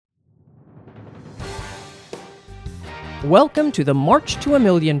Welcome to the March to a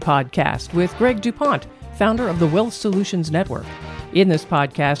Million podcast with Greg DuPont, founder of the Wealth Solutions Network. In this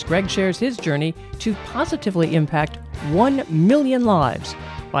podcast, Greg shares his journey to positively impact 1 million lives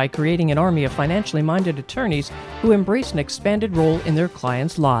by creating an army of financially minded attorneys who embrace an expanded role in their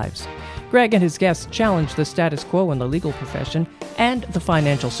clients' lives. Greg and his guests challenge the status quo in the legal profession and the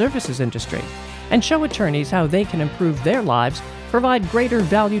financial services industry, and show attorneys how they can improve their lives, provide greater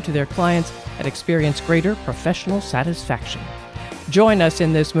value to their clients, and experience greater professional satisfaction. Join us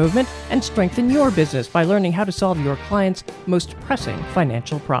in this movement and strengthen your business by learning how to solve your clients' most pressing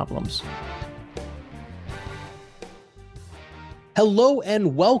financial problems. Hello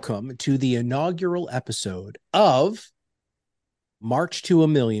and welcome to the inaugural episode of March to a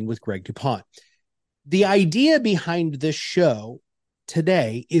Million with Greg DuPont. The idea behind this show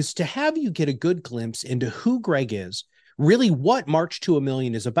today is to have you get a good glimpse into who Greg is, really what March to a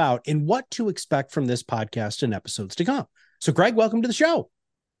Million is about, and what to expect from this podcast and episodes to come. So, Greg, welcome to the show.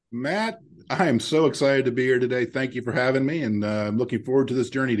 Matt, I am so excited to be here today. Thank you for having me, and I'm looking forward to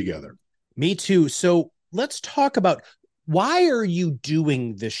this journey together. Me too. So let's talk about, why are you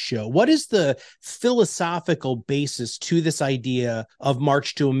doing this show? What is the philosophical basis to this idea of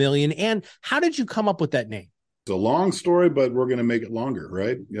March to a Million, and how did you come up with that name? It's a long story, but we're going to make it longer,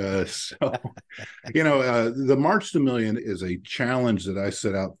 right? The March to a Million is a challenge that I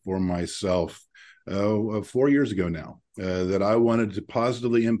set out for myself 4 years ago now, that I wanted to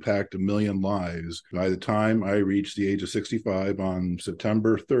positively impact 1 million lives by the time I reached the age of 65 on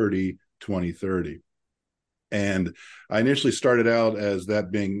September 30, 2030. And I initially started out as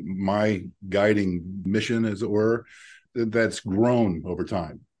that being my guiding mission, as it were. That's grown over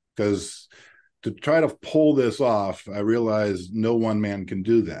time, because to try to pull this off, I realized no one man can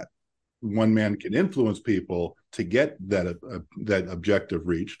do that. One man can influence people to get that objective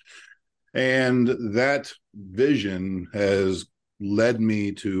reached. And that vision has led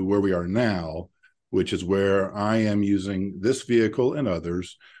me to where we are now, which is where I am using this vehicle and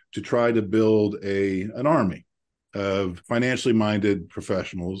others to try to build an army of financially minded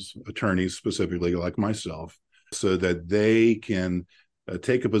professionals, attorneys specifically like myself, so that they can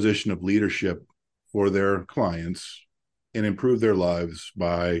take a position of leadership for their clients and improve their lives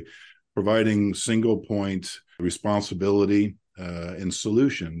by providing single point responsibility and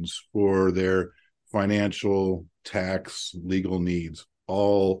solutions for their financial, tax, legal needs,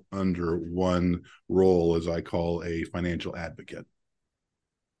 all under one role, as I call a financial advocate.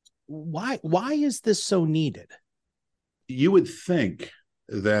 Why is this so needed? You would think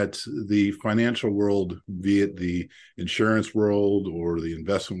that the financial world, be it the insurance world or the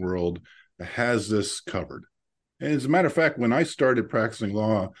investment world, has this covered. And as a matter of fact, when I started practicing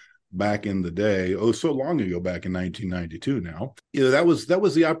law back in the day, so long ago, back in 1992 now, that was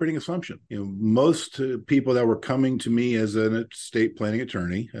the operating assumption. Most people that were coming to me as an estate planning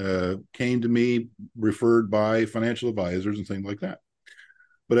attorney came to me referred by financial advisors and things like that.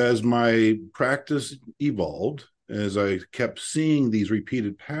 But as my practice evolved, as I kept seeing these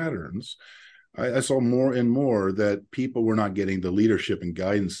repeated patterns, I saw more and more that people were not getting the leadership and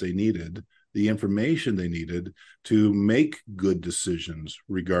guidance they needed, the information they needed to make good decisions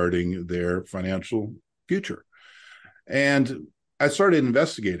regarding their financial future. And I started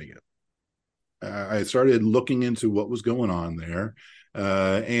investigating it. I started looking into what was going on there.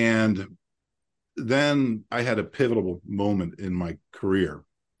 And then I had a pivotal moment in my career.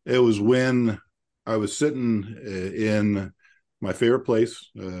 It was when I was sitting in my favorite place,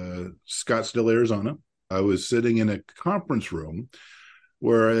 Scottsdale, Arizona. I was sitting in a conference room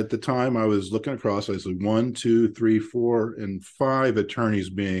where at the time I was looking across, I said 1, 2, 3, 4, and 5 attorneys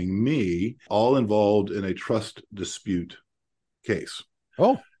being me, all involved in a trust dispute case.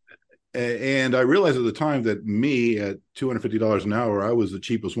 Oh. And I realized at the time that me at $250 an hour, I was the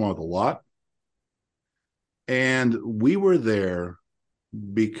cheapest one of the lot. And we were there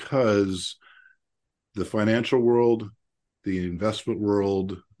because the financial world, the investment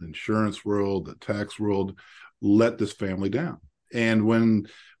world, the insurance world, the tax world let this family down. And when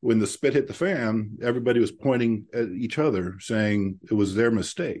the spit hit the fan, everybody was pointing at each other saying it was their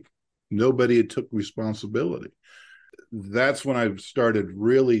mistake. Nobody took responsibility. That's when I started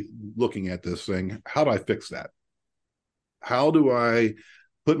really looking at this thing. How do I fix that? How do I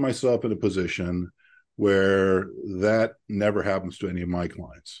put myself in a position where that never happens to any of my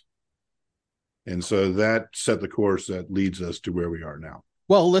clients? And so that set the course that leads us to where we are now.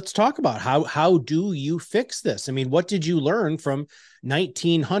 Well, let's talk about how do you fix this? I mean, what did you learn from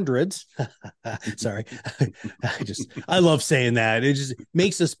 1900s? Sorry, I love saying that. It just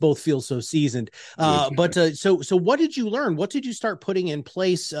makes us both feel so seasoned. So what did you learn? What did you start putting in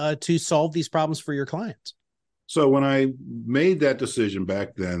place to solve these problems for your clients? So when I made that decision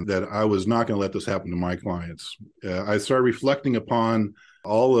back then that I was not going to let this happen to my clients, I started reflecting upon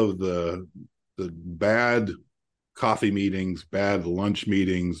all of the bad coffee meetings, bad lunch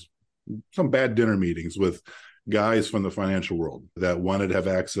meetings, some bad dinner meetings with guys from the financial world that wanted to have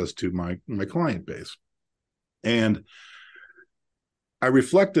access to my client base. And I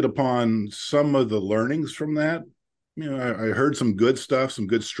reflected upon some of the learnings from that. I heard some good stuff, some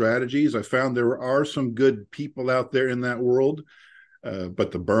good strategies. I found there are some good people out there in that world,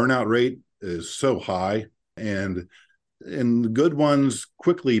 but the burnout rate is so high, and the good ones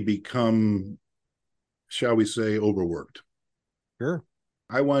quickly become, shall we say, overworked. Sure.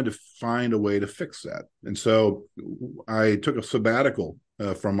 I wanted to find a way to fix that. And so I took a sabbatical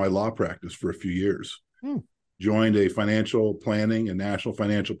from my law practice for a few years. Joined a financial planning and national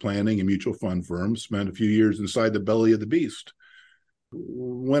financial planning and mutual fund firm, spent a few years inside the belly of the beast.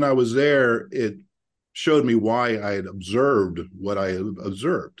 When I was there, it showed me why I had observed what I had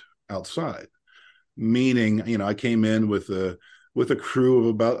observed outside. Meaning, I came in with a crew of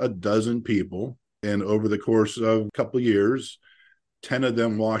about a dozen people, and over the course of a couple of years, 10 of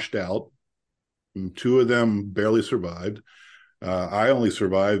them washed out, and 2 of them barely survived. I only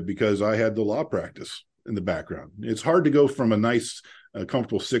survived because I had the law practice in the background. It's hard to go from a nice,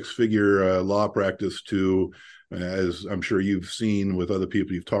 comfortable 6-figure law practice to, as I'm sure you've seen with other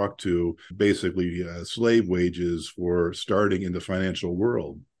people you've talked to, basically slave wages for starting in the financial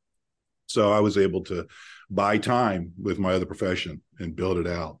world. So I was able to buy time with my other profession and build it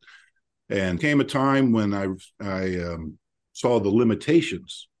out. And came a time when I saw the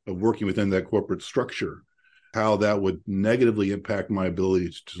limitations of working within that corporate structure, how that would negatively impact my ability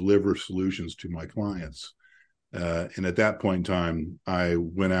to deliver solutions to my clients. And at that point in time, I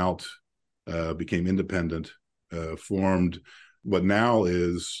went out, became independent, formed what now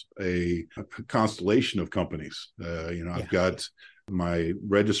is a constellation of companies. I've got my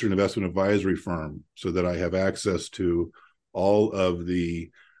registered investment advisory firm so that I have access to all of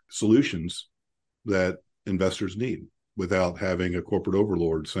the solutions that investors need without having a corporate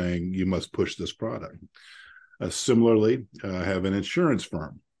overlord saying, you must push this product. Similarly, I have an insurance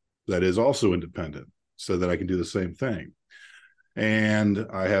firm that is also independent so that I can do the same thing. And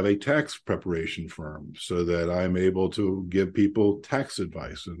I have a tax preparation firm so that I'm able to give people tax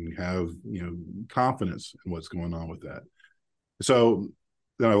advice and have, confidence in what's going on with that. So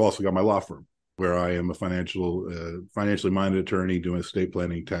then I've also got my law firm where I am a financially minded attorney doing estate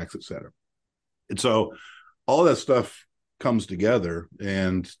planning, tax, et cetera. And so all that stuff comes together,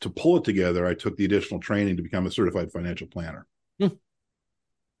 and to pull it together, I took the additional training to become a certified financial planner.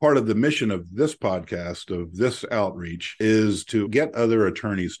 Part of the mission of this podcast, of this outreach, is to get other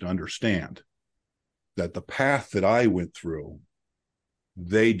attorneys to understand that the path that I went through,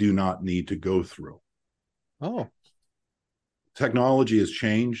 they do not need to go through. Technology has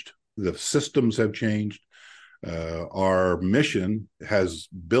changed. The systems have changed. Our mission has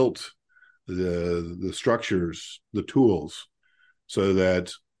built the structures, the tools, so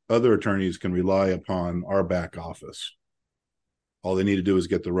that other attorneys can rely upon our back office. All they need to do is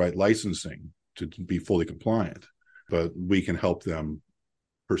get the right licensing to be fully compliant, but we can help them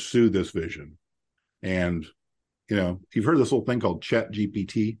pursue this vision. And, you've heard this whole thing called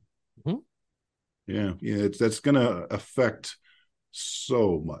ChatGPT. That's going to affect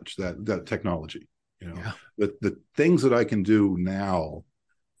so much, that technology. The things that I can do now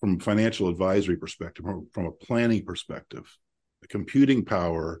from a financial advisory perspective, from a planning perspective, the computing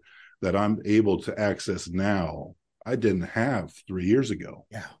power that I'm able to access now, I didn't have 3 years ago.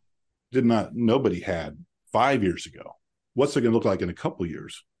 Nobody had 5 years ago. What's it going to look like in a couple of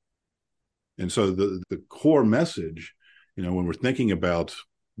years? And so the core message, when we're thinking about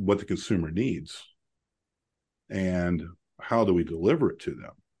what the consumer needs and how do we deliver it to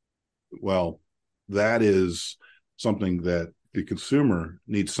them? Well, that is something that the consumer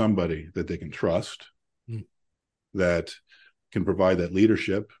needs somebody that they can trust, that can provide that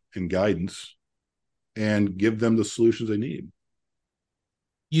leadership and guidance and give them the solutions they need.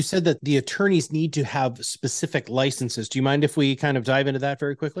 You said that the attorneys need to have specific licenses. Do you mind if we kind of dive into that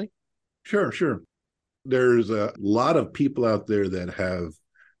very quickly? Sure. There's a lot of people out there that have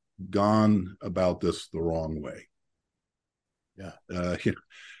gone about this the wrong way.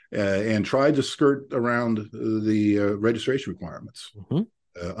 And tried to skirt around the registration requirements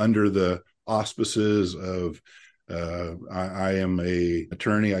under the auspices of I am a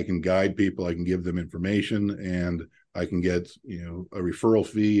attorney. I can guide people. I can give them information, and I can get a referral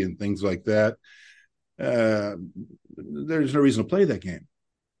fee and things like that. There's no reason to play that game.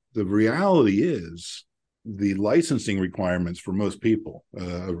 The reality is the licensing requirements for most people,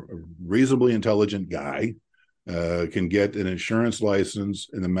 a reasonably intelligent guy can get an insurance license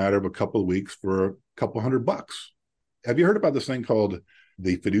in the matter of a couple of weeks for a couple $100. Have you heard about this thing called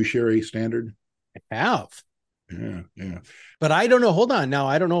the fiduciary standard? I have. Yeah. But I don't know. Hold on. Now,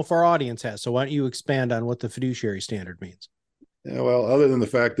 I don't know if our audience has. So why don't you expand on what the fiduciary standard means? Yeah, well, other than the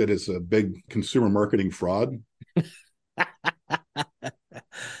fact that it's a big consumer marketing fraud.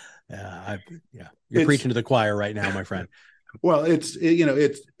 You're preaching to the choir right now, my friend. Well, it's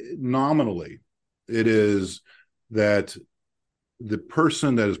nominally, it is that the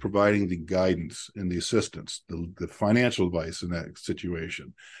person that is providing the guidance and the assistance, the financial advice in that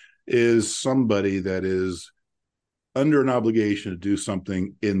situation, is somebody that is under an obligation to do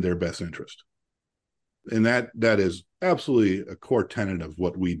something in their best interest. And that is absolutely a core tenet of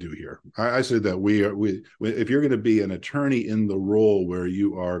what we do here. I say that if you're going to be an attorney in the role where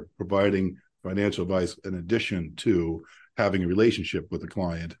you are providing financial advice in addition to having a relationship with the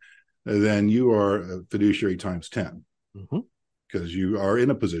client, then you are a fiduciary times 10, because you are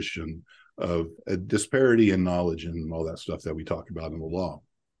in a position of a disparity in knowledge and all that stuff that we talk about in the law.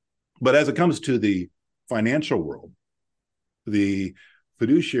 But as it comes to the financial world, the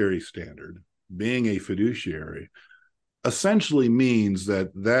fiduciary standard, being a fiduciary, essentially means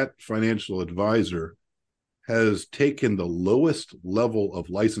that financial advisor has taken the lowest level of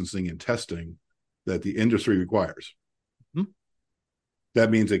licensing and testing that the industry requires. That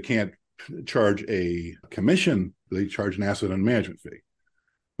means they can't charge a commission, they charge an asset and management fee.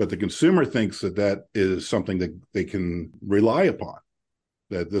 But the consumer thinks that is something that they can rely upon,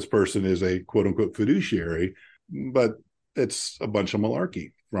 that this person is a quote unquote fiduciary, but it's a bunch of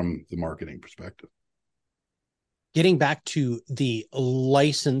malarkey from the marketing perspective. Getting back to the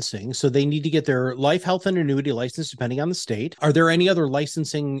licensing, so they need to get their life, health, and annuity license depending on the state. Are there any other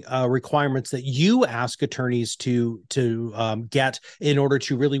licensing requirements that you ask attorneys to get in order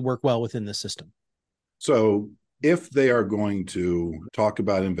to really work well within the system? So if they are going to talk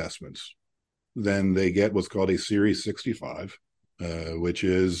about investments, then they get what's called a Series 65, which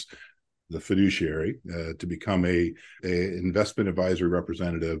is the fiduciary to become a investment advisory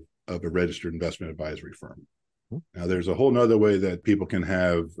representative of a registered investment advisory firm. Now, there's a whole nother way that people can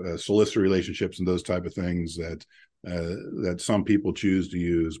have solicitor relationships and those type of things that some people choose to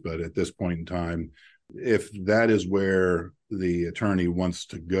use. But at this point in time, if that is where the attorney wants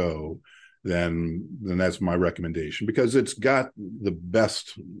to go, then that's my recommendation, because it's got the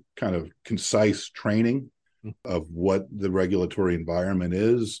best kind of concise training of what the regulatory environment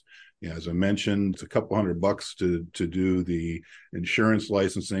is. As I mentioned, it's a couple $100 to do the insurance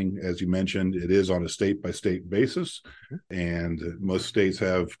licensing. As you mentioned, it is on a state-by-state basis, and most states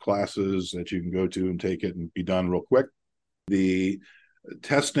have classes that you can go to and take it and be done real quick. The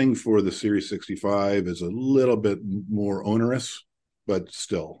testing for the Series 65 is a little bit more onerous, but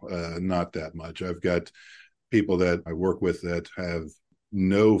still not that much. I've got people that I work with that have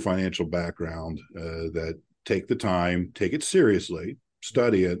no financial background that take the time, take it seriously,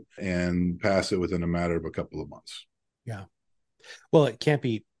 study it, and pass it within a matter of a couple of months. Yeah. Well, it can't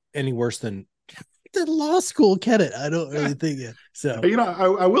be any worse than the law school, can it? I don't really think it. So,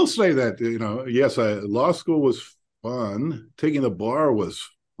 I will say that, yes, law school was fun. Taking the bar was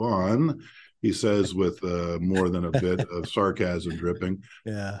fun, he says, with more than a bit of sarcasm dripping.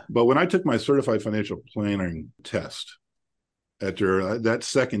 Yeah. But when I took my certified financial planning test, after that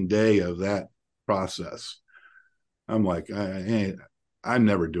second day of that process, I'm like, I'm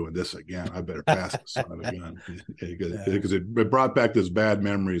never doing this again. I better pass this son of a gun, because it brought back this bad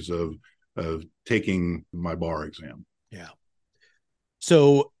memories of taking my bar exam. Yeah.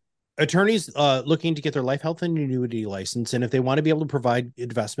 So attorneys looking to get their life, health, and annuity license, and if they want to be able to provide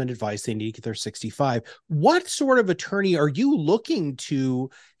investment advice, they need to get their 65. What sort of attorney are you looking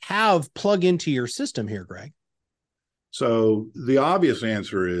to have plug into your system here, Greg? So the obvious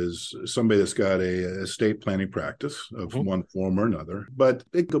answer is somebody that's got a estate planning practice of one form or another, but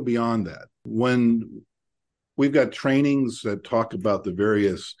it could go beyond that. When we've got trainings that talk about the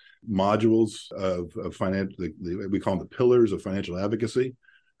various modules of financial, we call them the pillars of financial advocacy,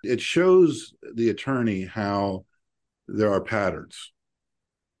 it shows the attorney how there are patterns,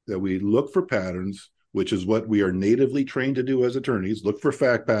 that we look for patterns, which is what we are natively trained to do as attorneys, look for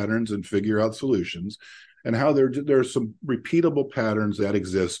fact patterns and figure out solutions, and how there's some repeatable patterns that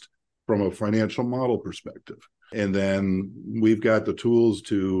exist from a financial model perspective. And then we've got the tools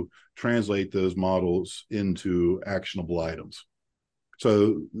to translate those models into actionable items.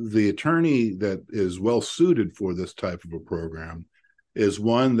 So the attorney that is well suited for this type of a program is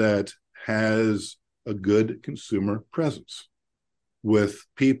one that has a good consumer presence with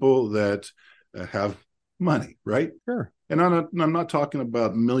people that have money, right? Sure. And I'm not talking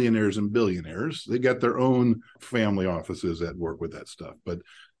about millionaires and billionaires. They got their own family offices that work with that stuff. But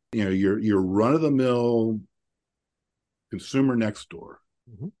your run-of-the-mill consumer next door.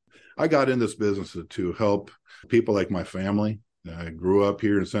 Mm-hmm. I got in this business to help people like my family. I grew up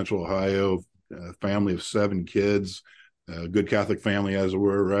here in Central Ohio, a family of 7 kids, a good Catholic family, as it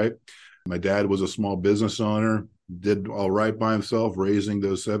were, right? My dad was a small business owner, did all right by himself, raising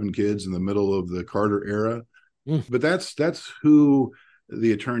those 7 kids in the middle of the Carter era. But that's who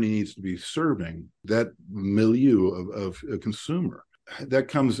the attorney needs to be serving, that milieu of a consumer. That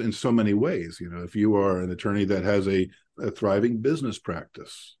comes in so many ways. If you are an attorney that has a thriving business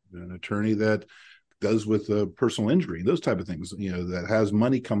practice, an attorney that does with personal injury, those type of things, that has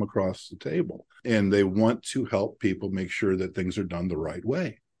money come across the table, and they want to help people make sure that things are done the right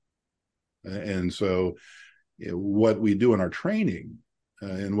way. And so what we do in our training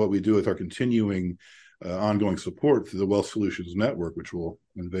and what we do with our continuing ongoing support through the Wealth Solutions Network, which we'll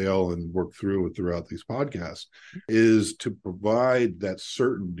unveil and work throughout these podcasts, is to provide that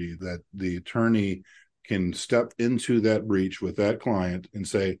certainty that the attorney can step into that breach with that client and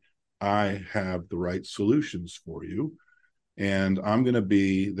say, I have the right solutions for you, and I'm going to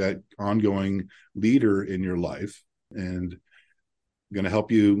be that ongoing leader in your life and going to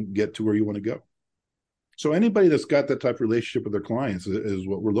help you get to where you want to go. So anybody that's got that type of relationship with their clients is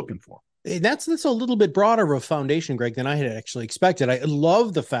what we're looking for. That's a little bit broader of a foundation, Greg, than I had actually expected. I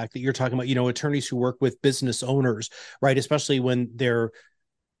love the fact that you're talking about, attorneys who work with business owners, right? Especially when they're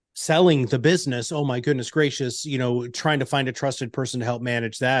selling the business. Oh my goodness gracious, trying to find a trusted person to help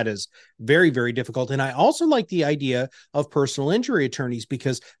manage that is very, very difficult. And I also like the idea of personal injury attorneys,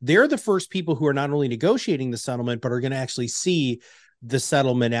 because they're the first people who are not only negotiating the settlement, but are going to actually see the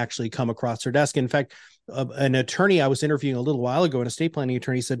settlement actually come across their desk. In fact, an attorney I was interviewing a little while ago, an estate planning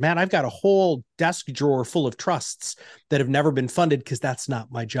attorney, said, "Man, I've got a whole desk drawer full of trusts that have never been funded because that's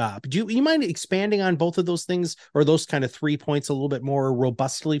not my job." Do you mind expanding on both of those things, or those kind of 3 points, a little bit more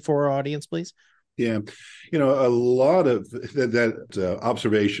robustly for our audience, please? Yeah. A lot of that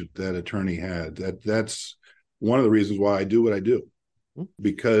observation that attorney had, that's one of the reasons why I do what I do. Mm-hmm.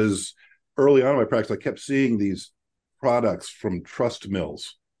 Because early on in my practice, I kept seeing these products from trust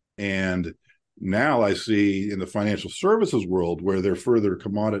mills, and now I see in the financial services world where they're further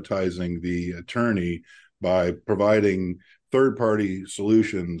commoditizing the attorney by providing third-party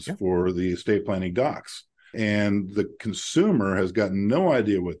solutions for the estate planning docs. And the consumer has got no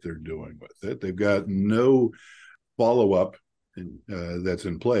idea what they're doing with it. They've got no follow-up that's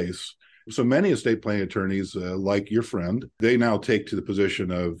in place. So many estate planning attorneys, like your friend, they now take to the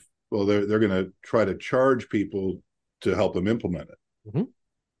position of, well, they're going to try to charge people to help them implement it. Mm-hmm.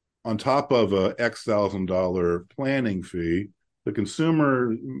 On top of a X $1,000 planning fee, the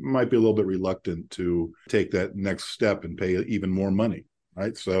consumer might be a little bit reluctant to take that next step and pay even more money,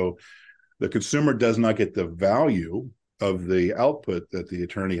 right? So the consumer does not get the value of the output that the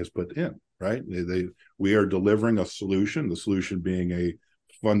attorney has put in, right? We are delivering a solution, the solution being a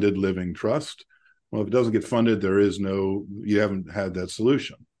funded living trust. Well, if it doesn't get funded, you haven't had that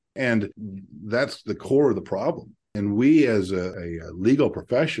solution. And that's the core of the problem. And we as a legal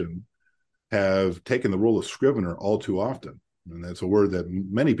profession have taken the role of scrivener all too often. And that's a word that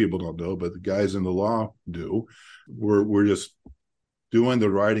many people don't know, but the guys in the law do. We're just doing the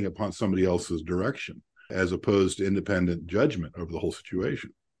writing upon somebody else's direction, as opposed to independent judgment over the whole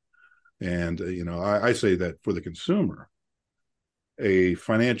situation. And, I say that for the consumer, a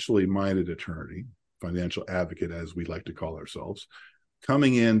financially minded attorney, financial advocate, as we like to call ourselves,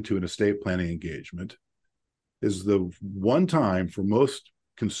 coming into an estate planning engagement is the one time for most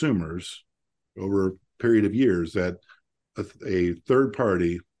consumers over a period of years that a third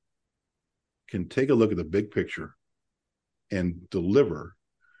party can take a look at the big picture and deliver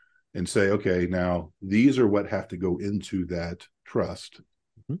and say, okay, now these are what have to go into that trust,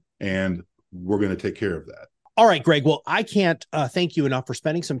 mm-hmm. and we're going to take care of that. All right, Greg. Well, I can't thank you enough for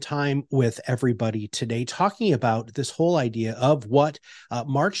spending some time with everybody today talking about this whole idea of what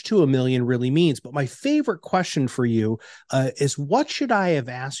March to a Million really means. But my favorite question for you is, what should I have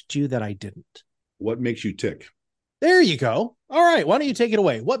asked you that I didn't? What makes you tick? There you go. All right. Why don't you take it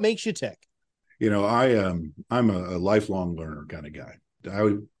away? What makes you tick? I'm a lifelong learner kind of guy.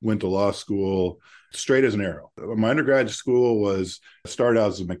 I went to law school straight as an arrow. My undergraduate school started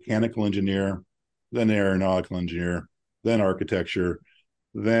out as a mechanical engineer, then aeronautical engineer, then architecture.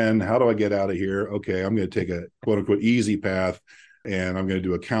 Then how do I get out of here? Okay, I'm going to take a quote unquote easy path, and I'm going to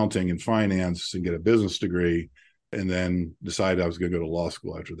do accounting and finance and get a business degree, and then decided I was going to go to law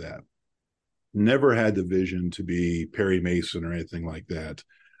school after that. Never had the vision to be Perry Mason or anything like that.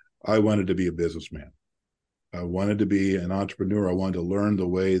 I wanted to be a businessman. I wanted to be an entrepreneur. I wanted to learn the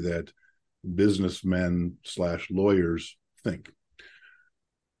way that businessmen / lawyers think.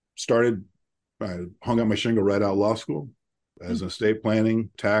 I hung up my shingle right out of law school as an estate planning,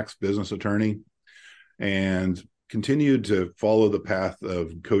 tax, business attorney, and continued to follow the path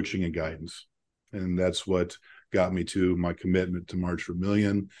of coaching and guidance. And that's what got me to my commitment to March for a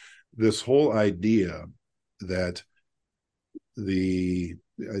Million. This whole idea that I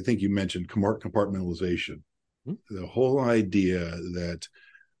think you mentioned compartmentalization. The whole idea that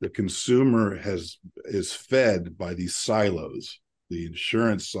the consumer is fed by these silos, the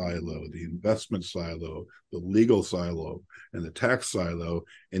insurance silo, the investment silo, the legal silo, and the tax silo,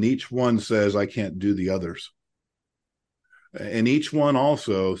 and each one says, I can't do the others. And each one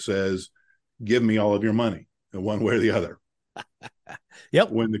also says, give me all of your money in one way or the other.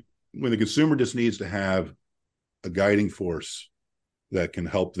 Yep. When the consumer just needs to have a guiding force that can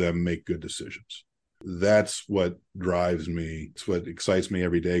help them make good decisions. That's what drives me. It's what excites me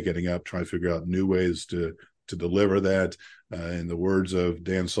every day, getting up, trying to figure out new ways to deliver that. In the words of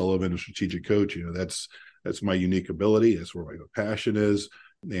Dan Sullivan, a strategic coach, that's my unique ability. That's where my passion is.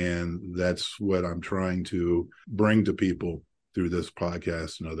 And that's what I'm trying to bring to people through this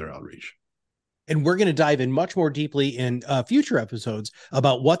podcast and other outreach. And we're going to dive in much more deeply in future episodes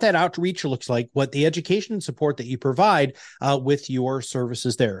about what that outreach looks like, what the education and support that you provide with your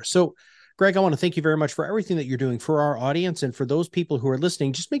services there. So, Greg, I want to thank you very much for everything that you're doing for our audience. And for those people who are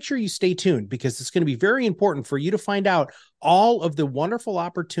listening, just make sure you stay tuned, because it's going to be very important for you to find out all of the wonderful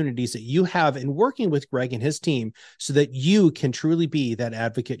opportunities that you have in working with Greg and his team so that you can truly be that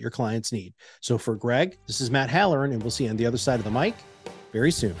advocate your clients need. So for Greg, this is Matt Halloran, and we'll see you on the other side of the mic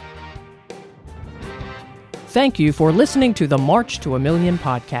very soon. Thank you for listening to the March to a Million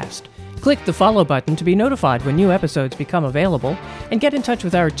podcast. Click the follow button to be notified when new episodes become available, and get in touch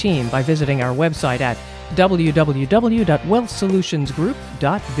with our team by visiting our website at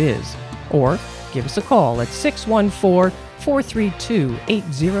www.wealthsolutionsgroup.biz, or give us a call at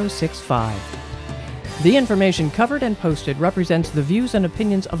 614-432-8065. The information covered and posted represents the views and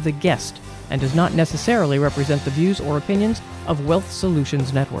opinions of the guest and does not necessarily represent the views or opinions of Wealth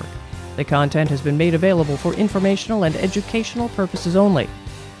Solutions Network. The content has been made available for informational and educational purposes only.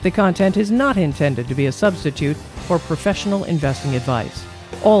 The content is not intended to be a substitute for professional investing advice.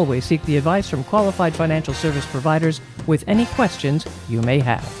 Always seek the advice from qualified financial service providers with any questions you may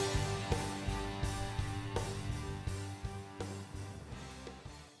have.